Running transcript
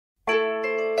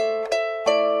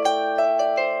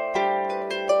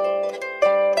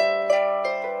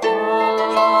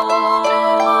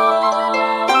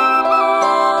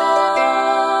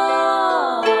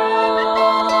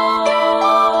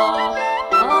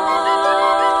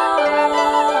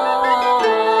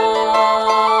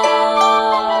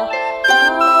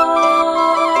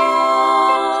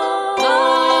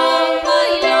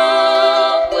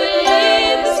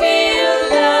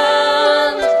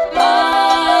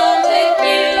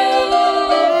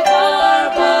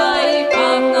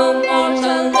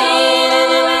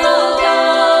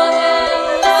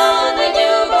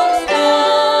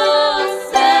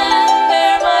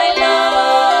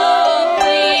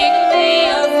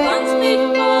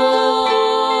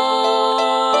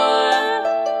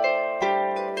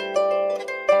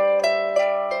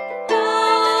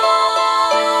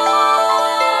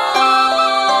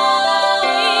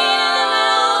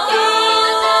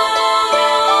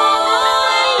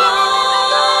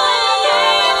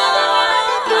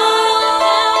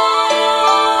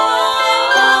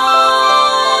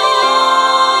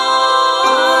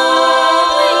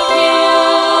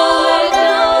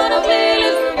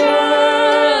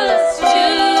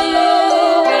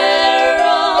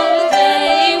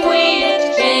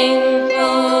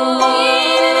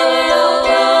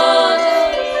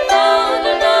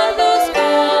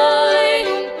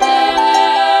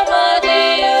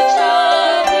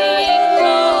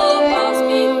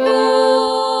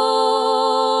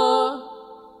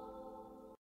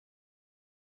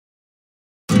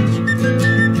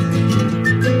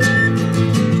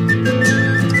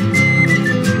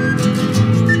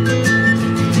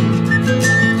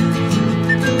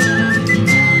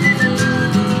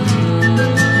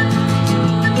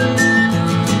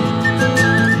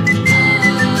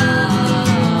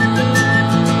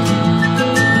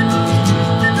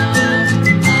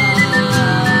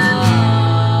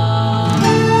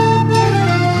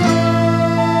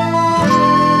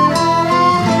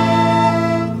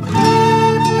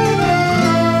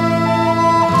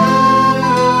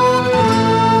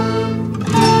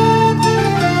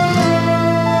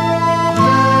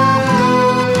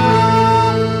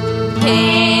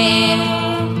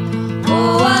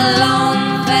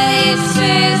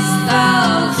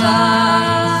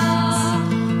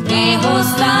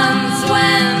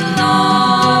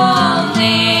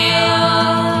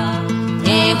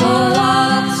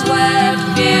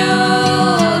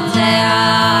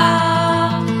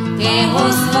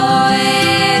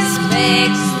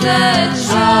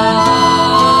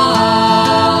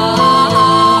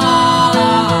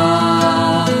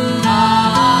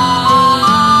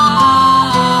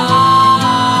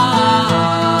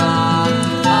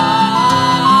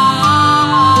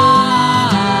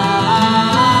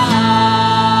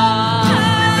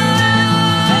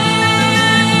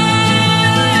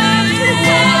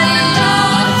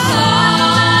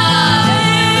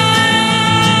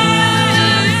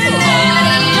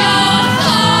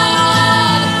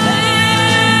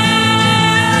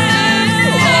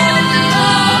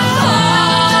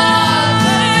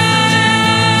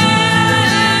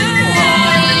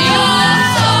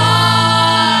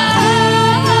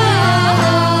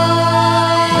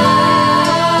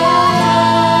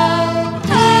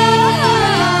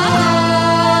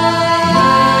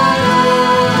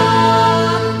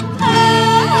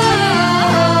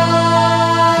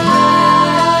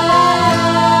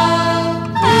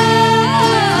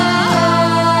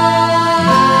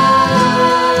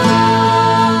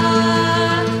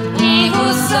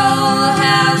soul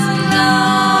has no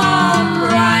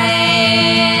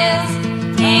price,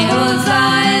 in whose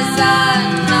eyes are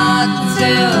not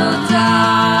too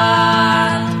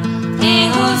dark, in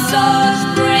whose souls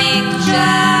bring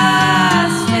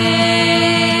justice,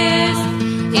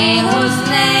 in whose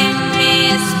name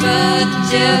is put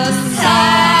to sight.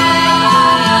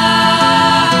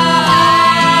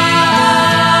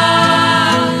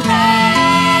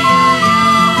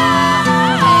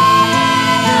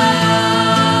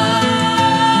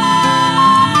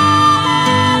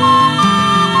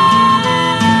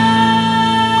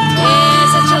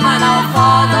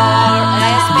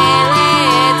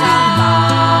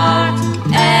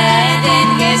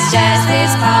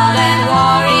 Justice found and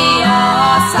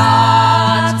warrior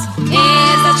sought.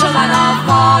 He's a children of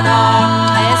honor,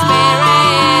 a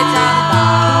spirit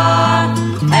unbound.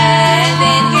 And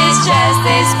in his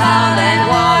justice found and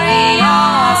warrior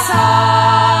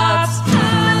sought.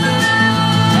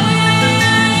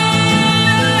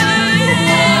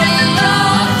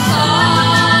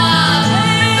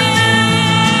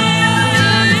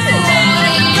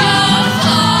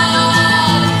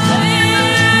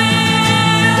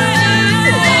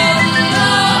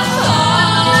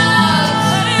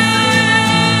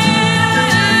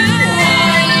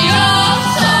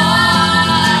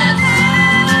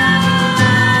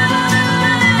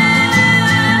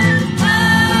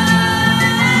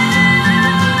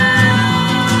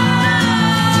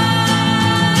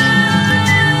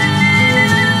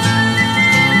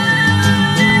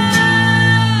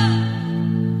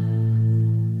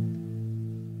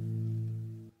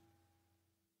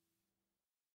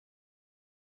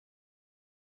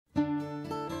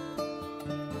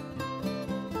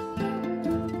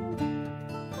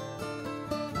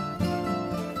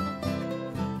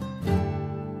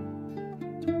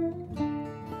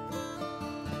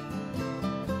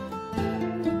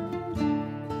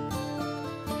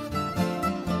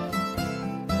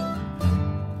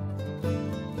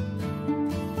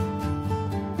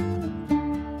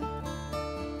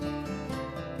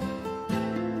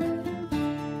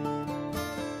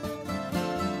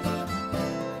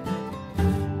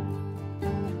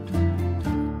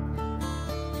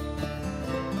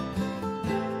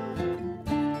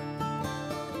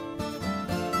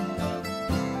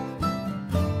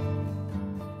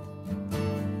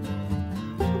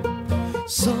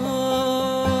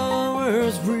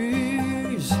 Summer's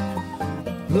breeze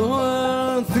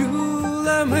blowing through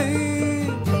the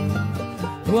main,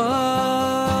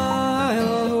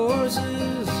 wild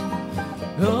horses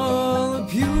on the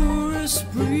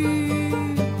purest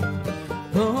breed,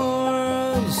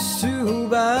 horns to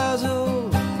battle,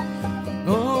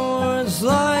 horns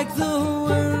like the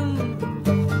wind,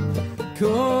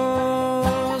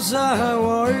 'cause our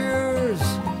warriors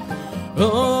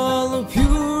all the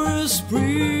purest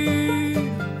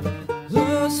breed.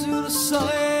 Look to the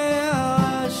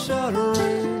side, shot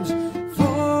range,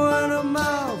 four in the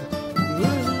mouth,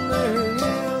 listening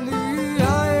in the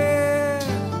eye.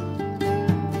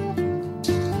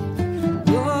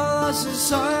 Lost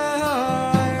his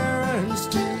iron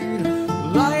steed,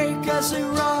 like as they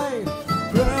ride,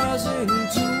 pressing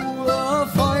to a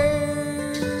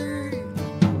fight.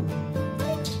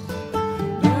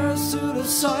 Look to the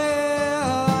side,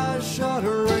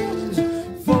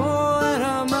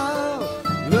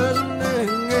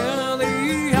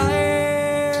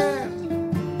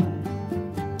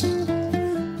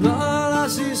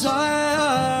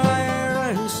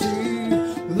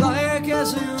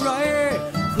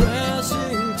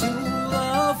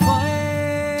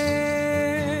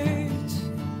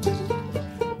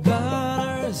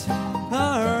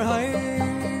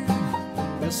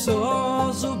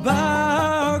 souls of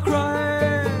battle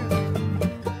cry,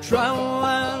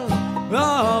 traveling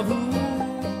of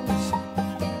rules,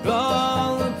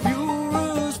 all the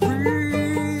purest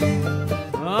breed,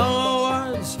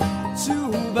 onwards to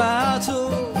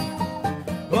battle,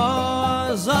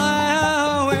 was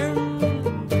I win,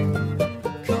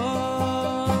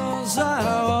 'cause I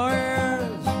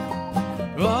warriors,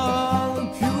 all the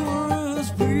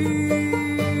purest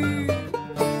breed.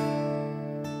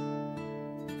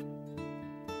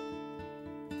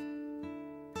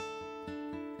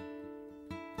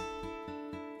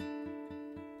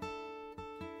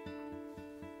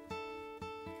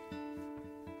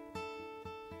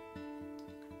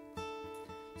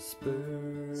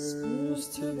 Spurs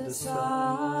to the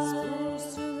side,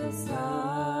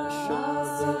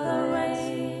 loss of the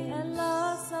rain, and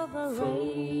loss of the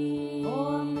rain.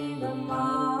 For me the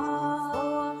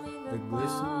mark, the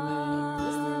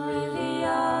glistening in the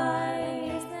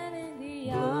eye,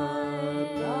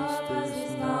 lost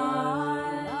is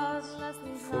night,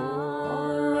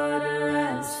 for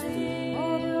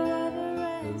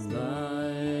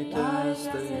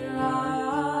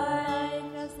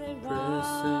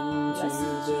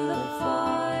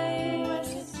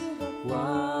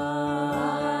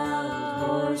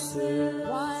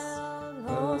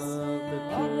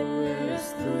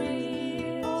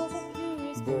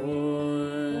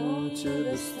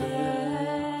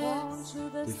stand,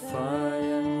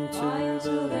 defiant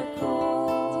to the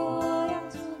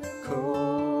cold,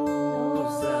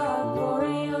 cold that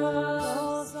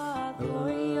warriors of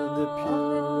the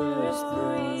purest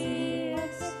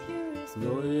breed,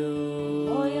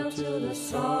 loyal to the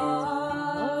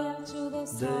sun,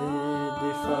 they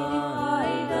defy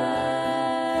death.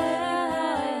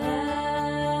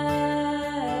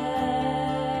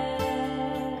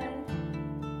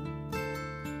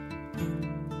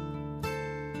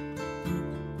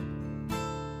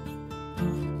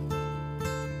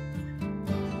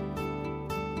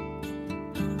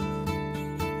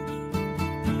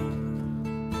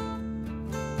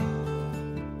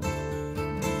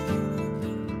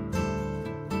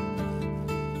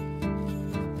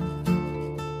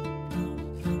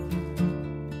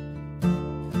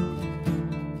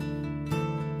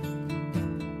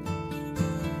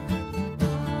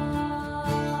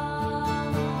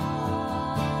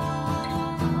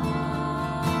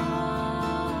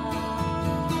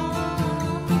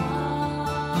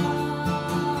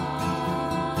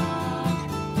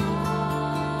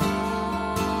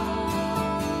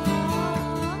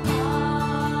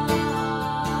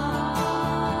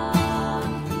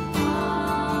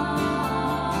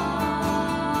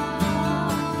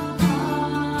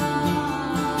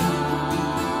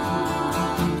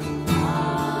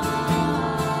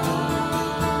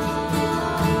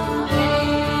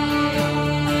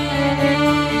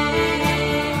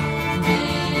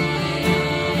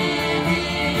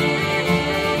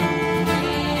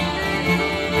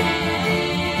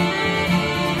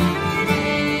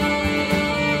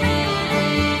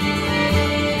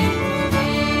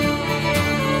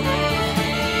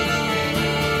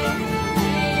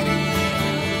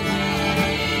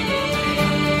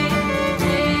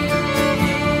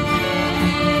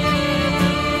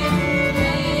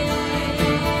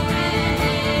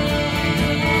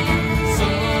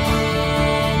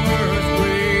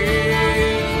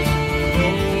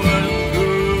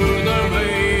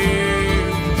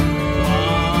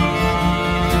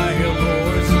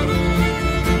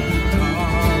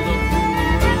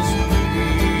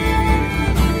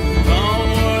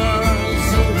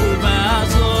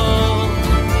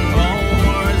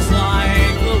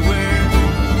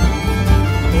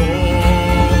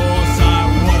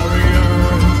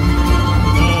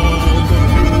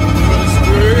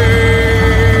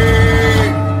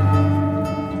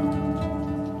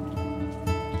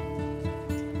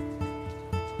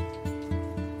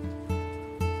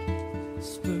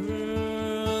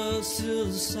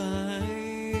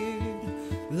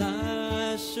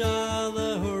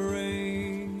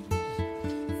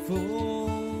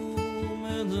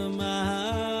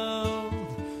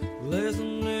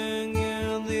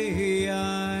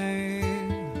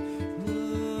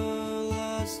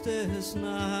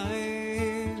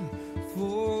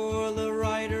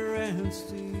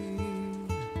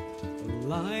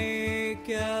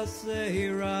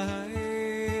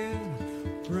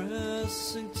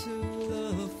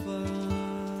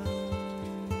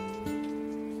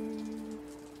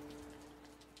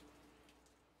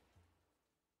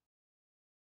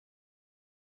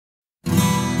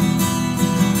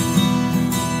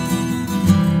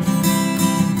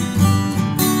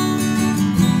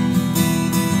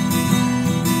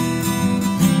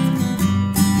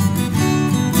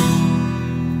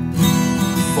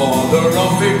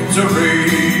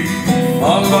 Victory,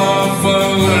 my love I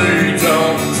lay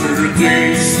down to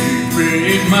thee, sleeping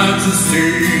in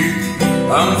majesty,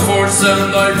 and force and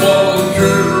thy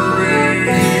Valkyries.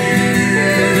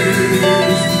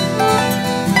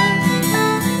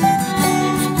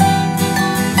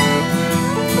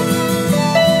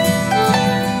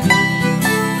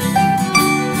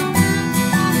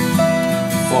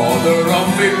 Father of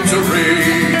victory,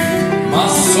 my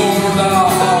sword I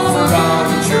offer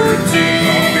unto thee.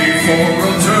 For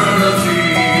eternity,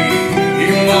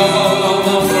 Imam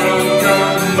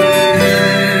welcome me,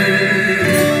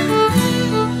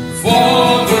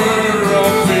 Father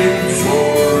of victory,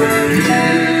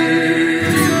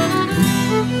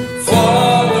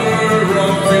 Father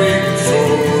of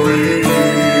victory.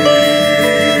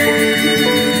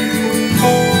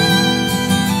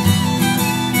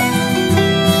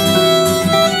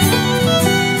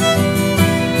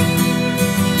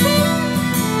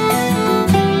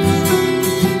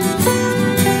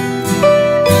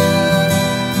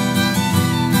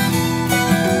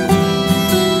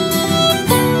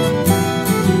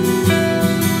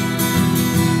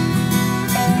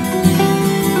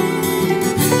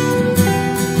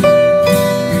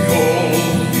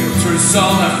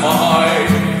 Son am I,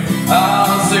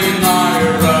 as in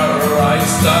Yore I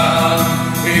stand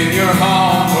in your your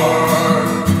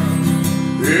hammer,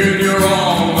 in your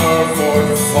honor for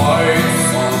the fight,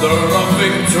 Father of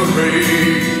victory.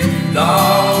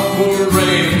 Thou who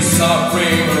reigns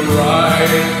supreme and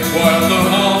right, while the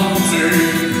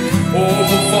hunting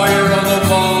over fire on the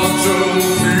battlefield.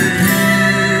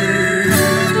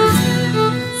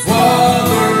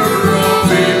 Father of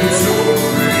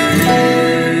victory,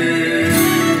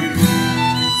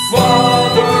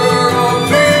 Father of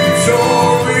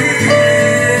victory.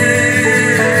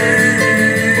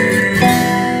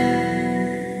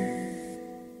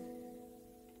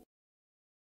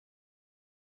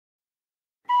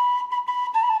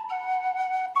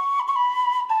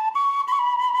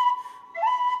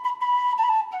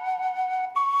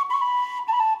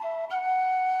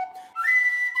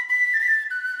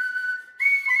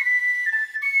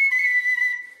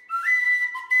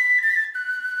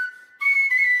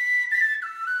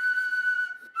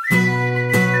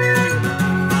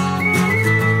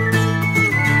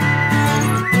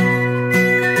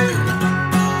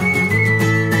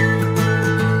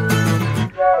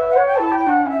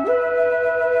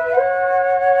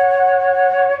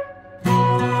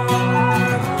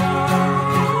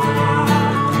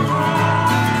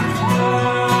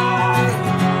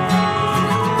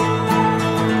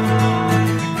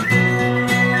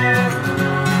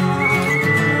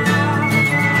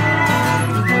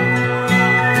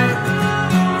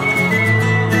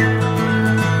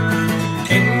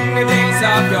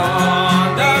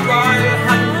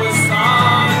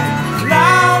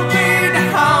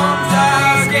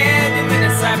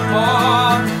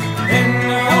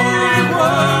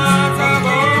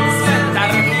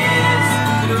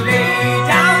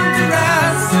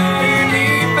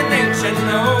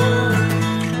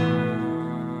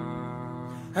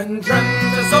 And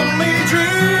dreamt as only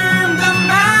dreamed the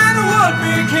man would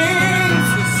be king.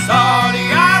 He saw the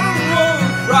iron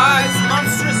wolf rise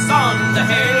monstrous on the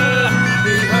hill.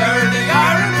 He heard the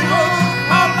iron wolf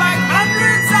howl like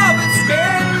hundreds of its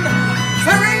skin.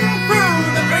 Tearing through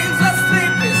the veins that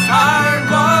sleep, his heart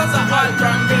was a hard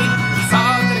drum beat. He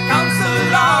saw the council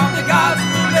of the gods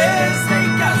rule his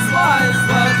snake as wise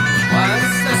was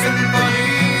the symphony.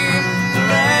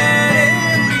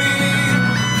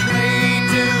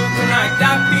 Like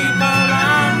that people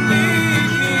around me.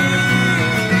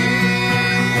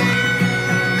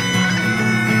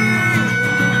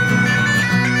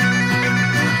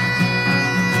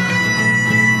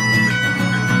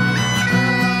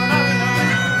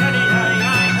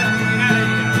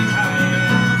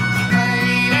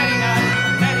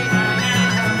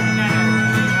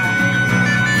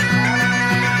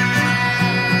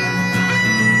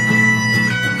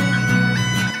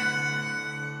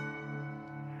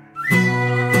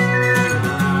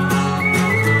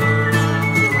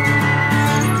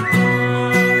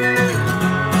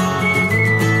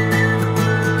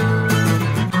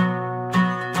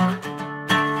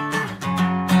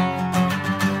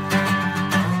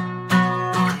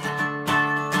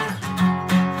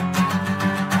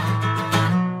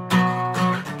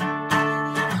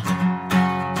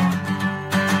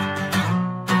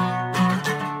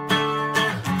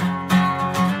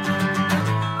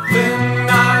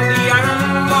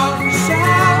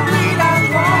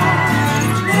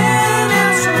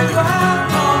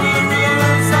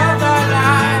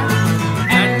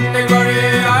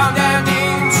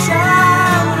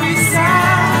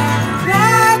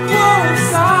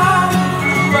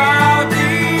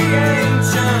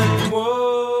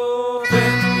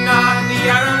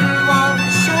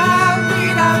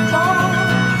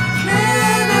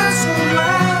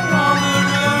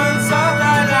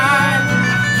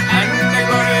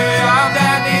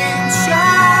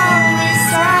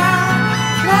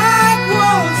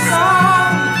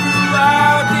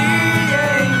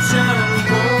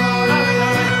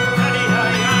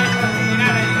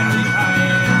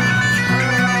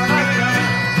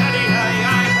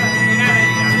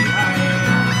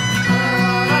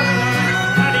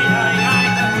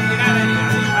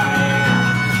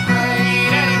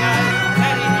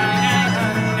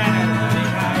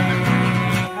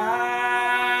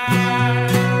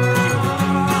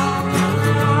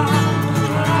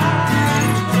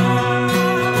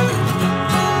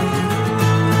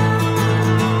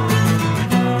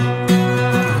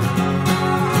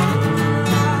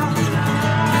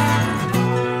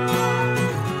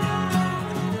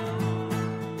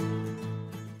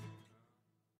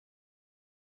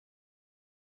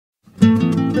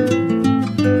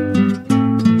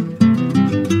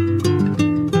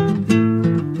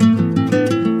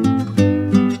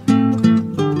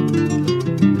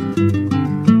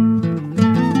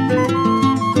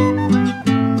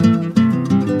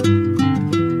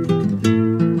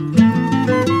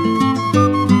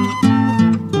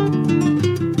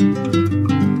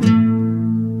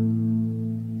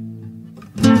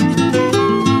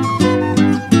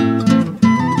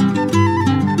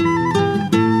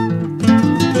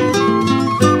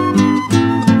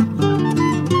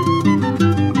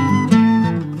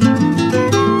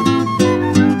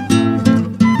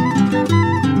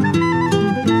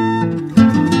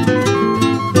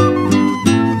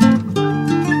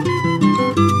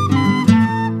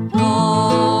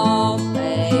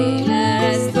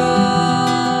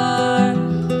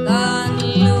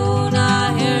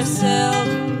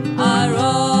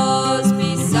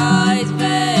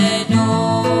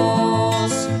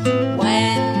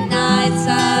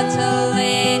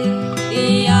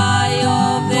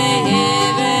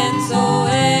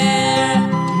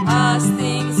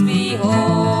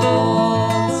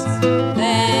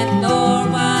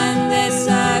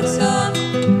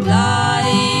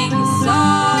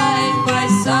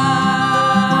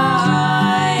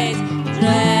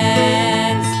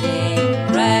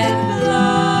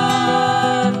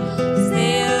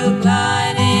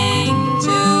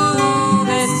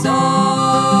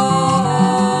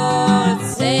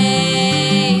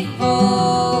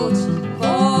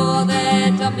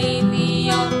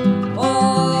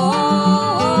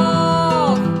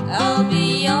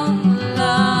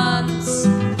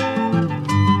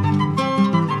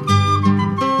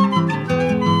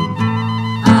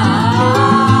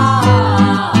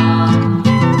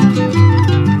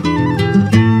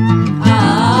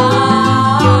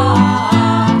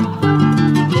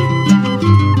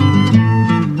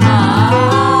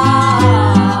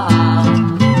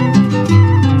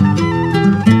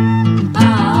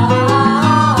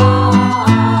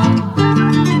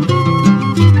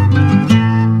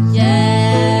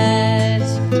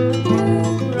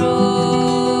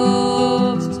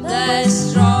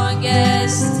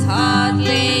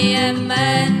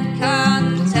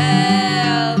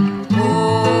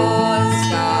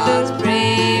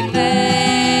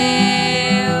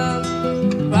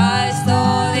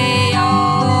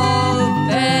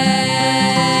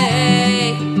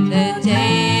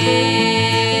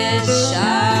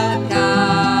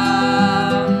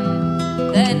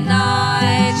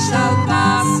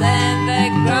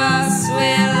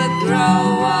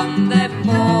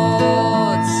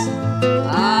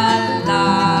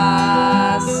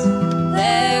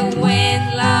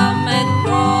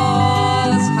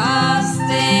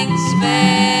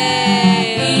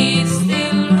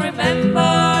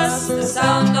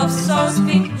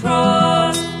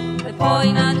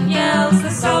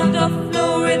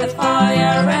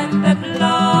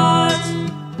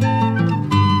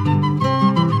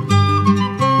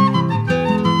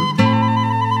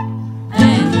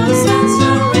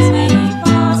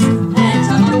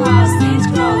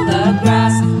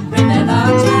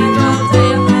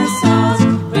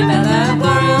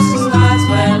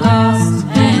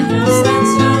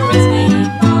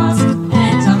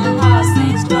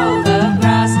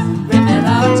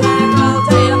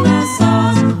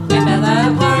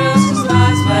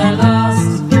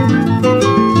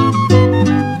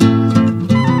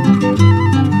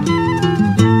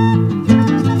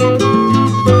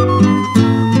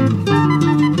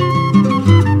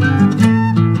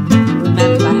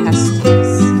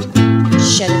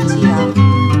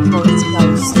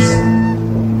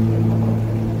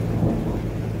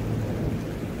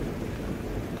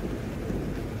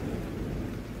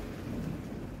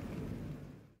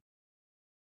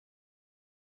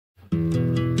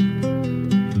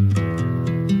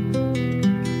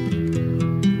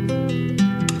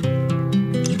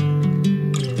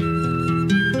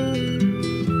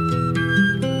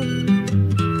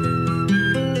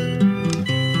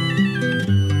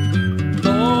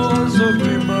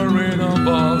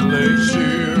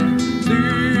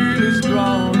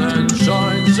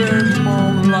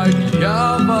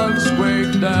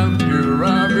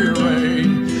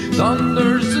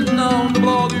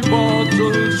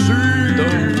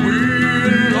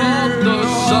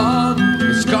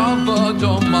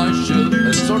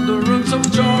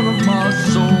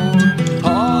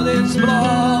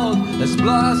 This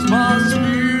plasma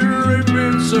sphere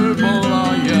invincible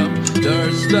I am.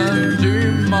 There stand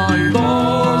in my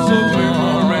force of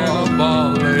glimmer in a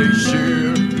valley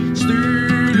sheer.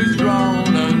 Steel is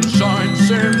brown and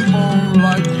shines in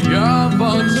moonlight. The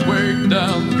heavens wake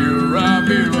down pure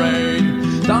heavy rain.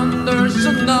 Thunders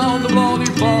and now the bloody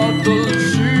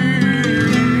battleship.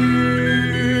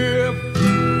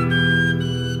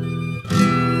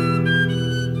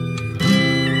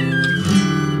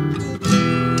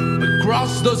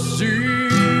 Across the sea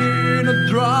in a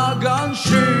dragon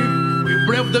shape, we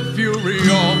brave the fury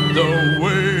of the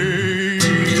waves.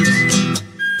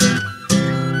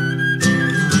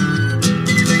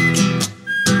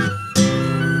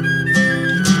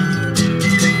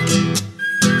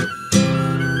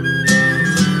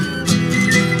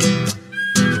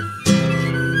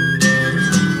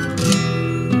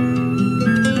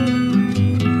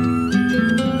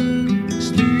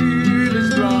 Steel is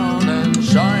brown and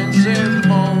shines in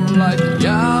moonlight. The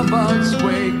heavens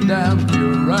wake them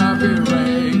pure heavy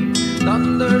rain.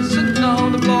 Thunders and now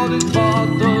the bloody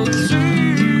battle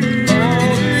scene.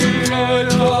 All the light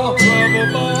of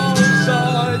the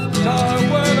side. Time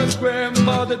will scream,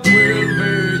 but it will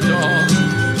be done.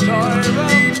 Tire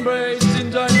embracing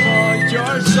thy fight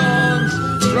your sons.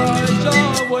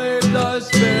 Drive away the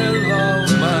spell of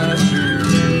magic.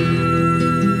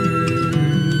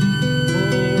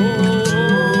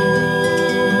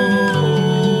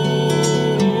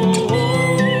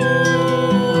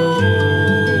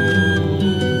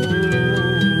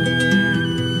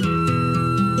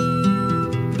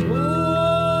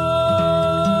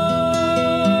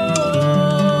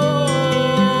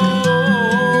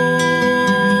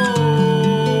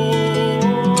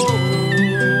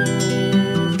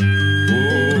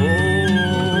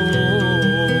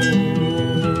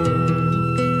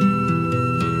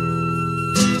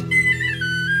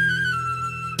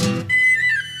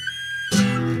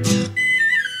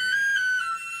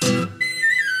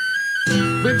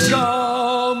 We've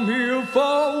come here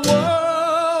for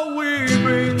war, we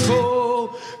bring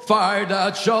hope. Fire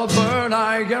that shall burn,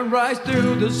 I can rise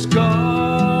to the sky.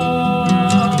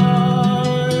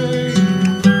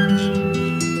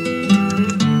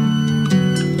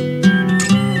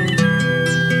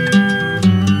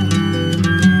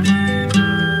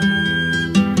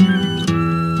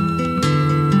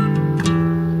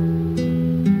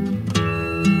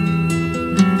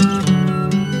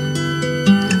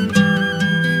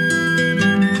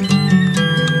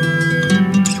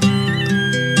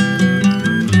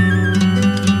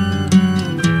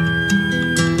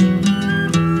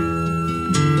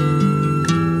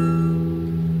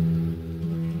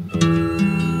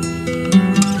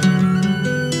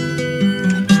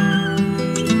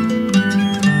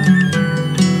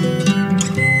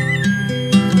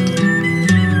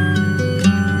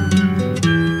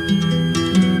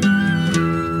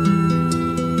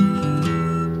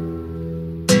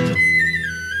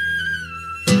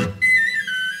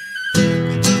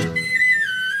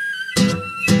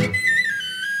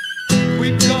 We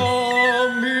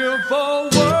come here for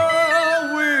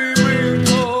war, we bring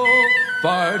hope.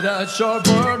 Fire that shall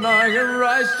burn, I can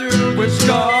rise to the sky.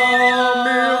 Come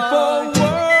here for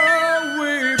war,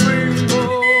 we bring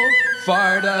hope.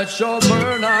 Fire that shall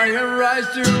burn, I can rise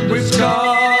to the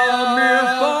sky. Come here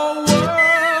for war,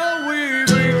 we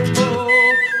bring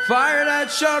hope. Fire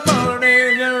that shall burn, I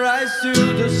can rise to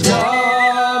the sky.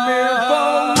 Come here for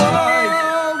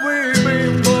war, we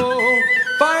bring hope.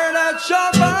 Fire that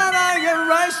shall burn, I can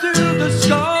rise to the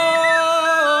sky.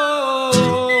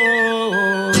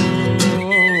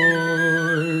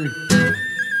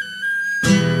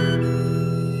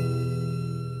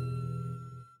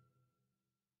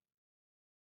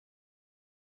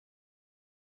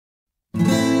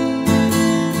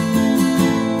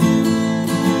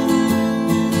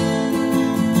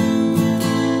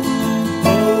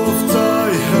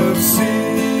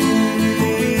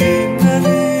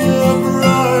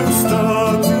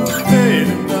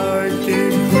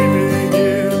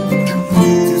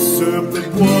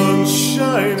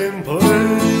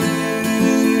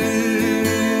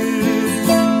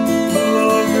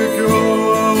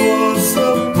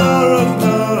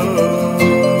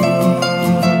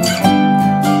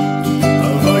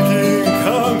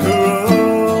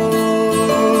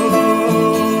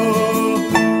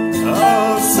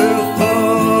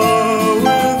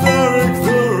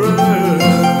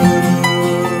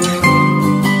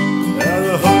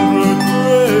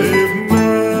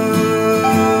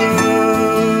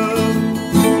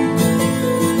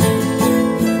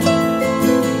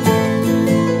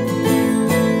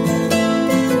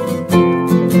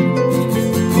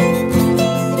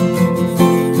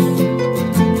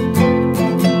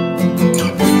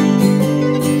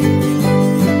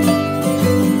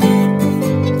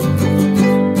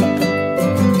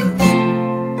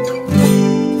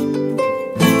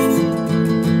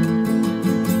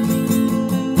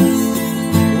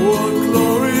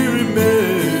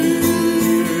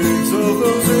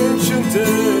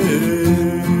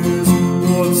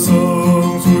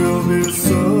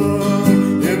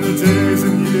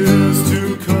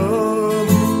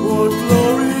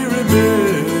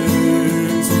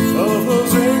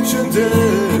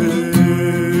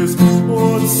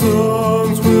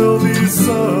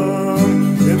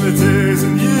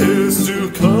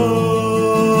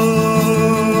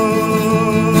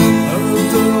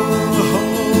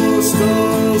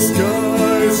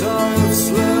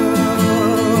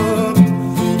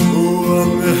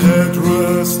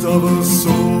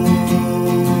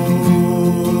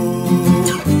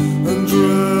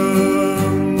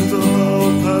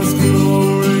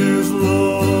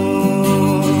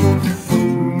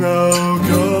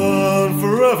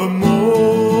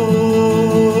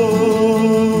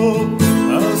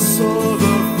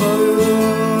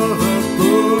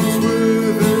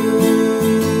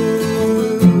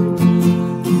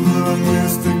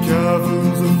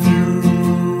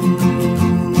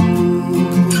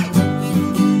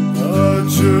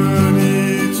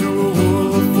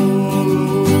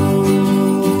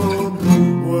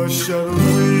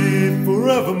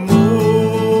 forevermore.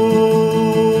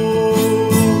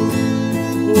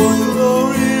 What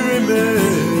glory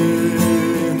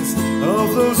remains of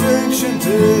those ancient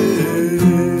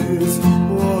days?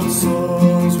 What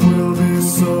songs will be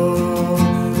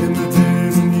sung in the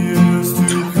days and years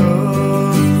to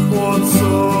come? What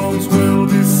songs will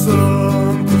be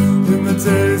sung in the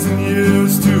days and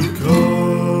years to come?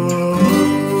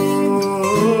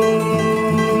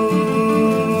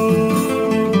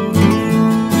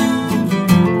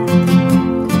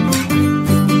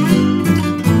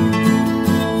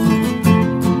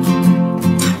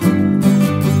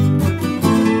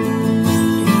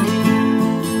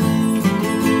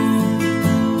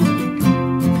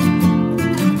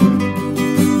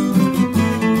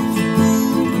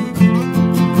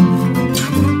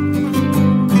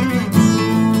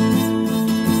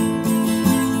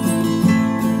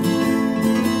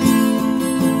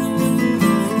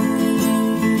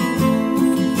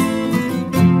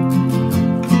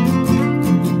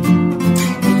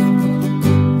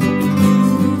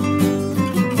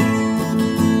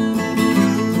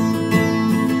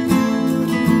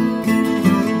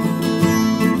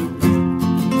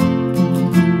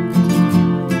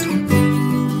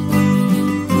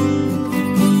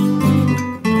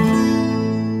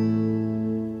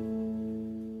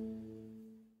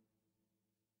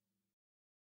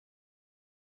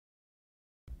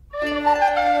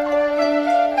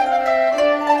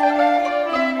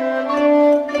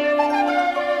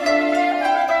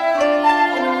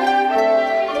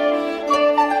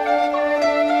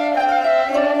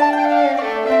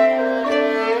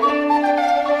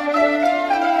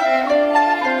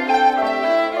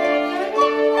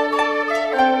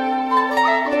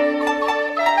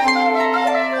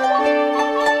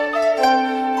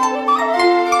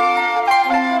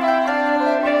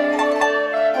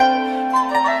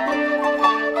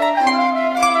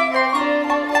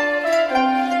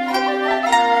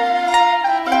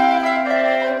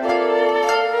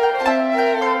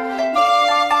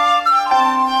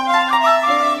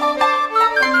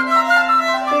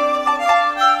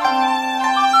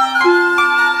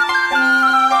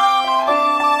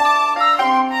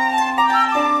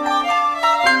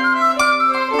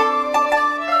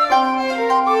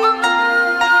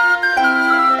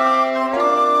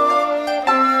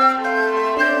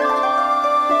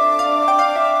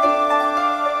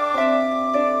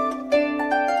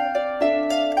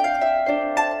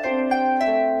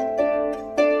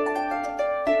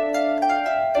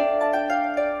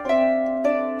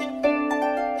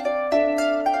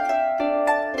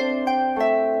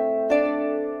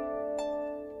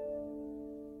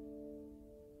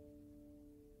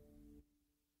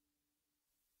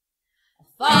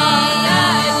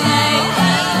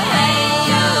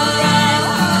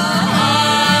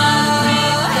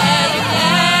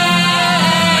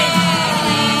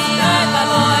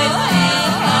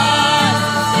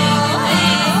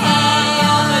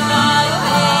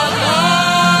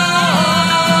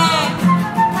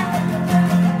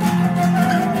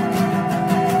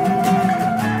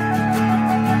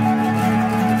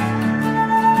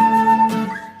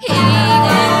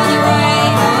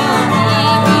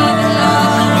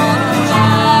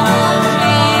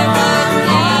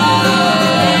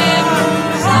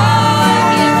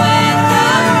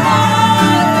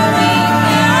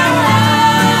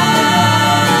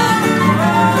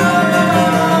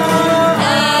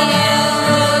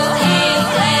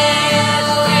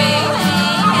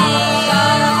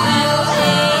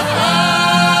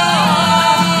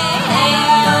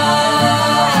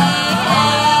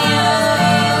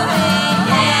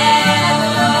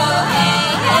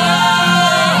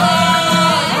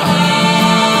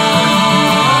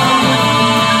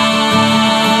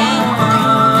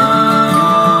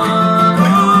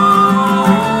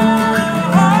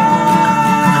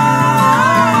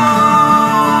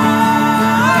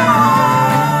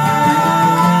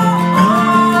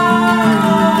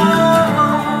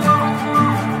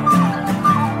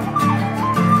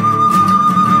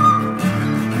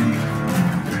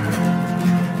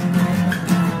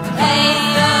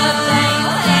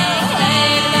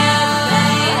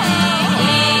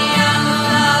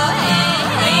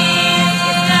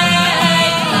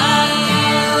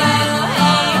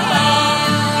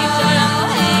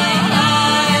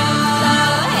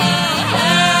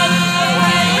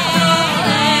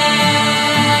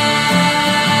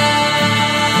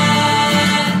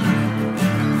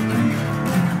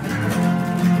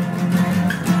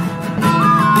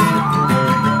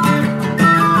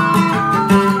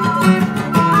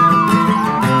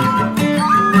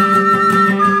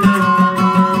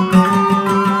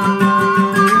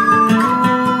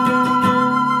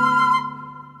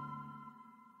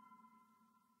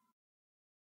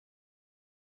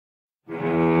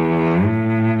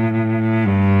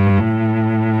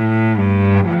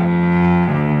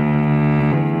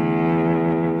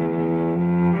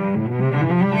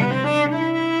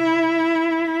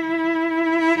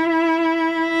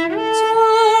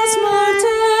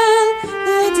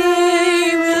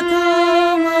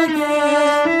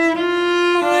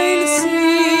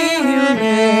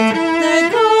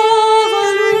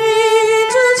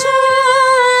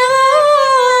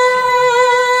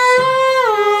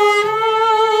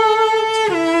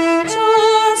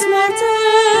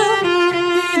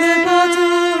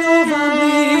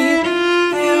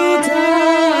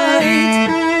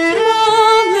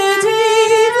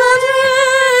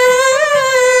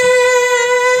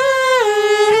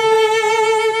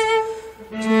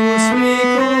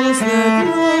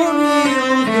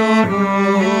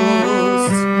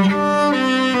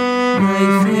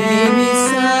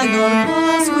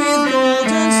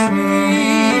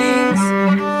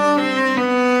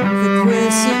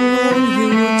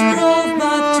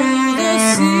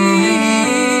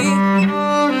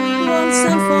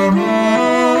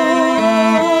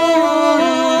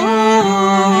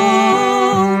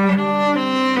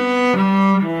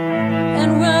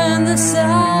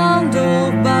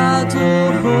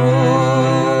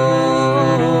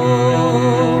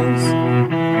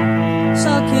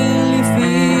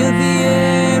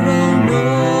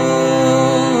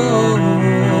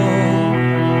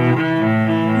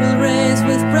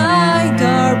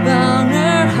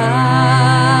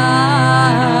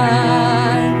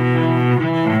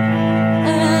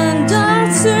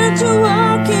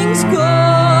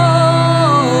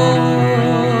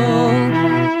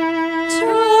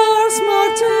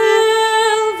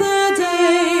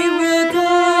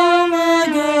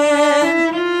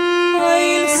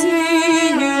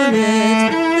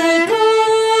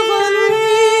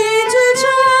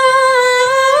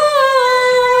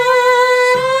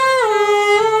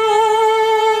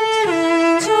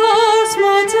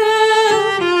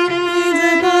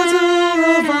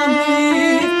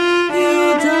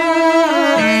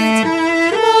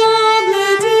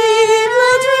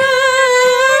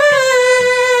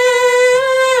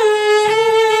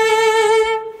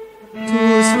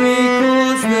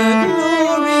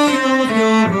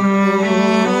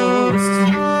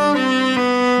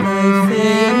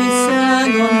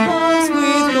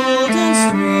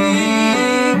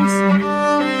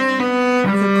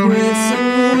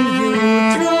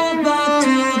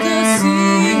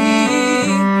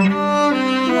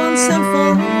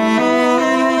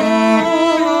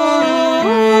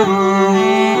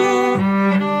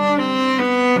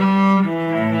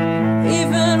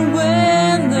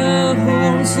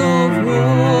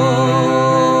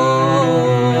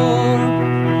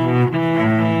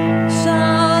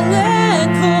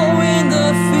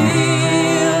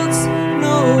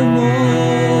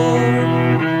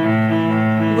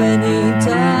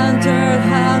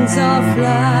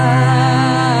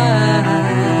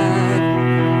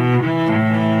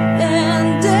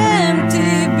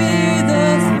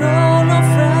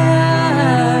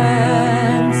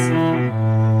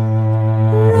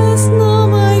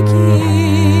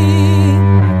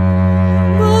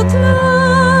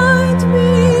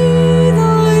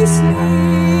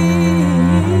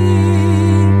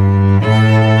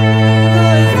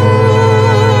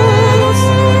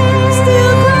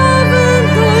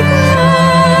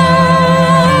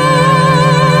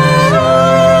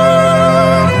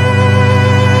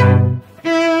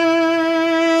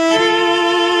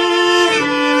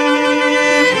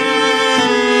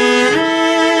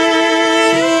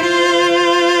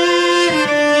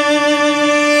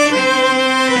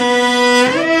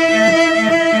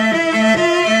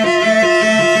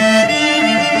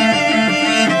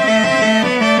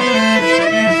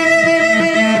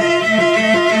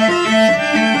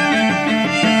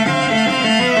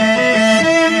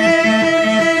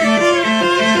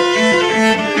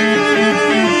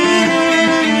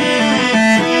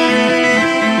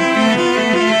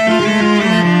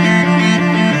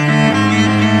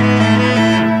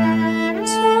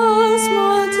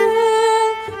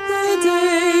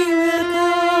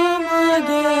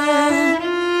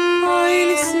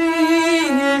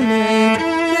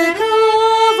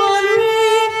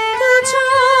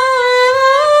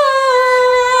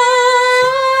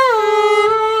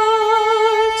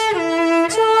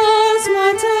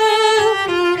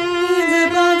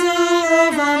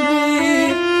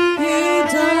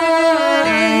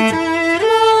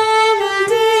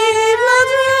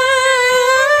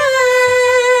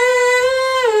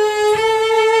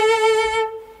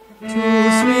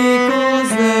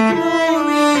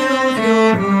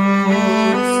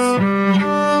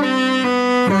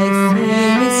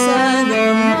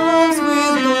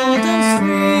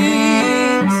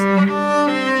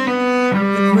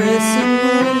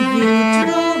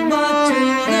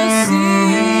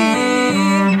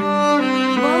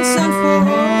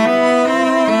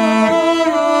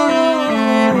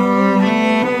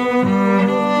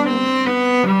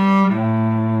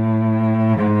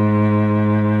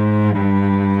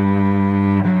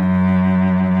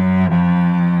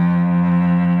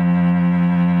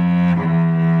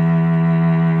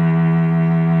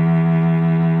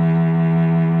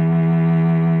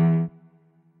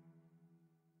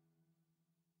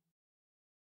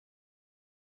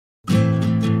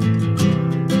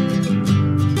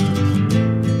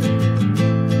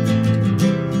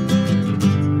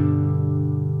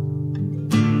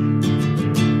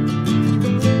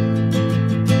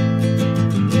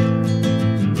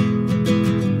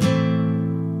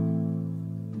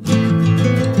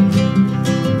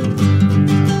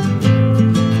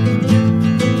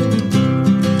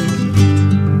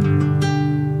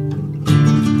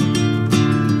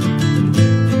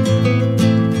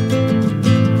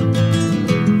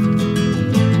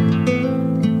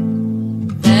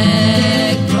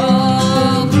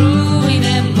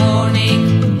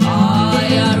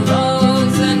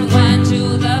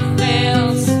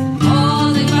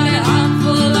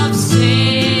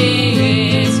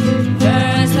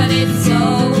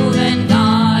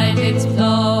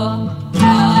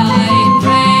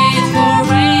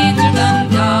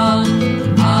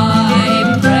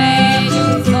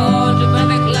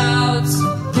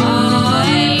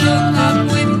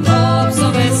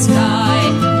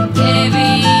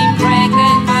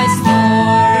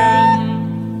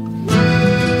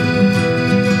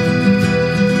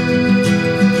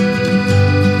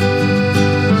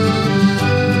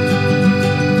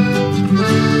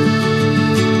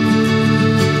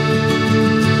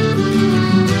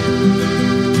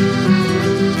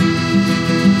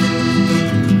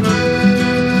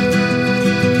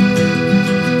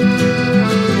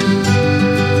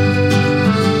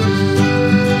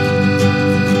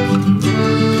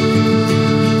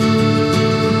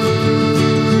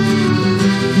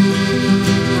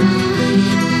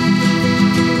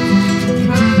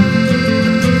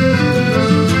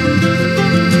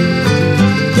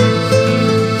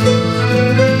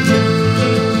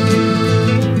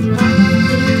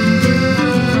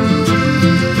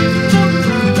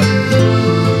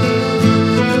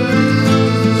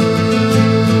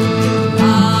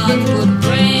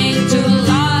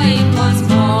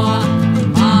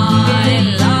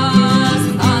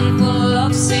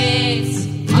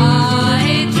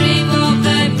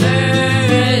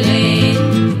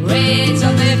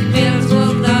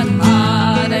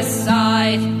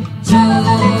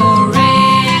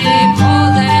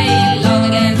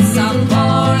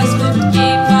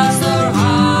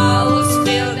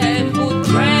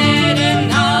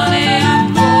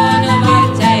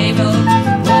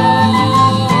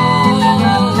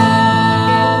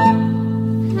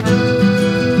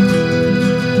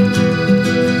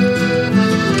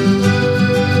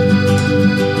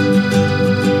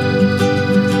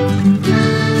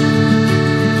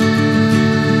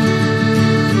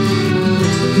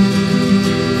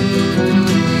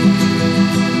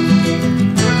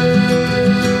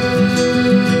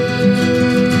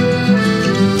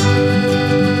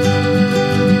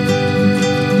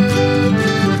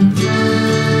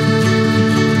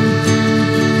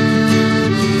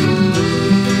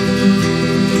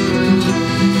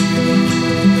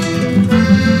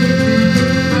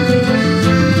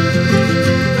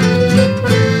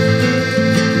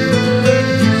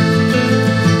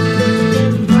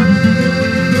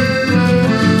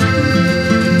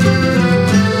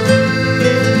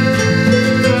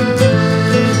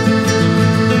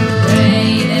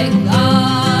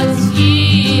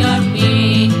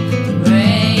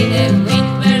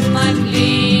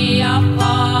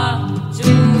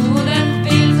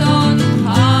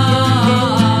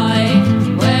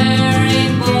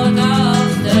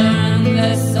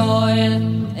 with